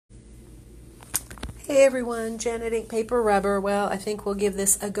Hey everyone, Janet Ink Paper Rubber. Well, I think we'll give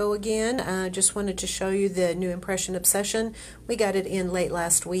this a go again. Just wanted to show you the new Impression Obsession. We got it in late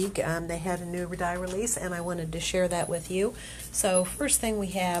last week. They had a new die release and I wanted to share that with you. So first thing we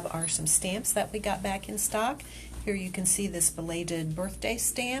have are some stamps that we got back in stock. Here you can see this belated birthday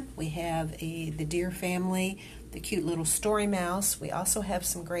stamp. We have the Deer family, the cute little story mouse. We also have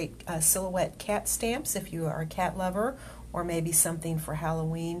some great silhouette cat stamps if you are a cat lover, or maybe something for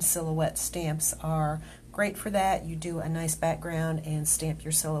Halloween. Silhouette stamps are great for that. You do a nice background and stamp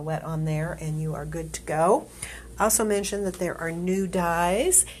your silhouette on there and you are good to go. I also mentioned that there are new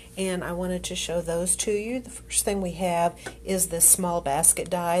dies and I wanted to show those to you. The first thing we have is this small basket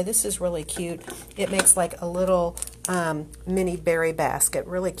die. This is really cute. It makes like a little mini berry basket.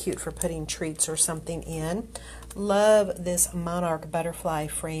 Really cute for putting treats or something in. Love this monarch butterfly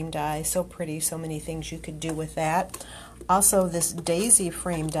frame die. So pretty, so many things you could do with that. Also this daisy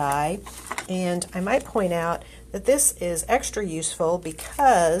frame die, and I might point out that this is extra useful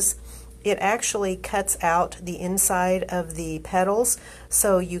because it actually cuts out the inside of the petals,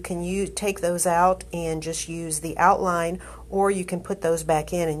 so you can take those out and just use the outline, or you can put those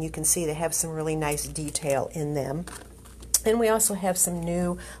back in and you can see they have some really nice detail in them. And we also have some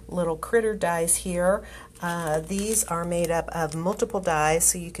new little critter dies here. These are made up of multiple dies,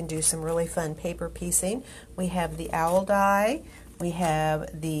 so you can do some really fun paper piecing. We have the owl die, we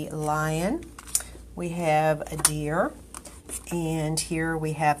have the lion, we have a deer, and here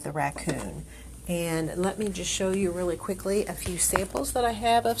we have the raccoon. And let me just show you really quickly a few samples that I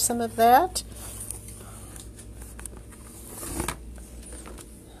have of some of that.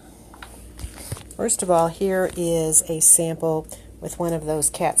 First of all, here is a sample with one of those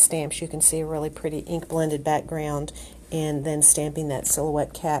cat stamps. You can see a really pretty ink blended background and then stamping that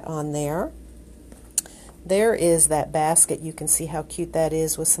silhouette cat on there. There is that basket. You can see how cute that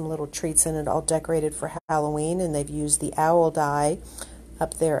is with some little treats in it, all decorated for Halloween, and they've used the owl die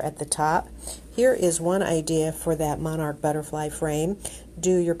up there at the top. Here is one idea for that monarch butterfly frame.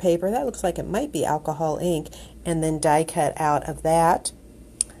 Do your paper, that looks like it might be alcohol ink, and then die cut out of that.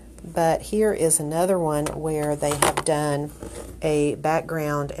 But here is another one where they have done a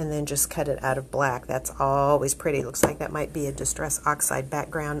background and then just cut it out of black. That's always pretty. Looks like that might be a Distress Oxide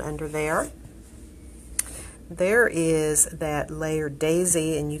background under there. There is that layered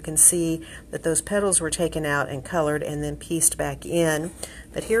daisy, and you can see that those petals were taken out and colored and then pieced back in.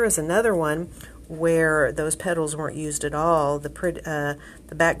 But here is another one where those petals weren't used at all. The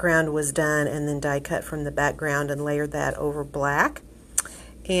background was done and then die cut from the background and layered that over black.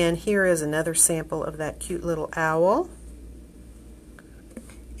 And here is another sample of that cute little owl.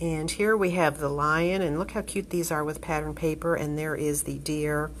 And here we have the lion, and look how cute these are with pattern paper, and there is the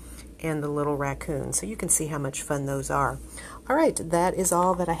deer and the little raccoon. So you can see how much fun those are. All right, that is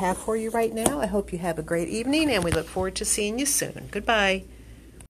all that I have for you right now. I hope you have a great evening, and we look forward to seeing you soon. Goodbye.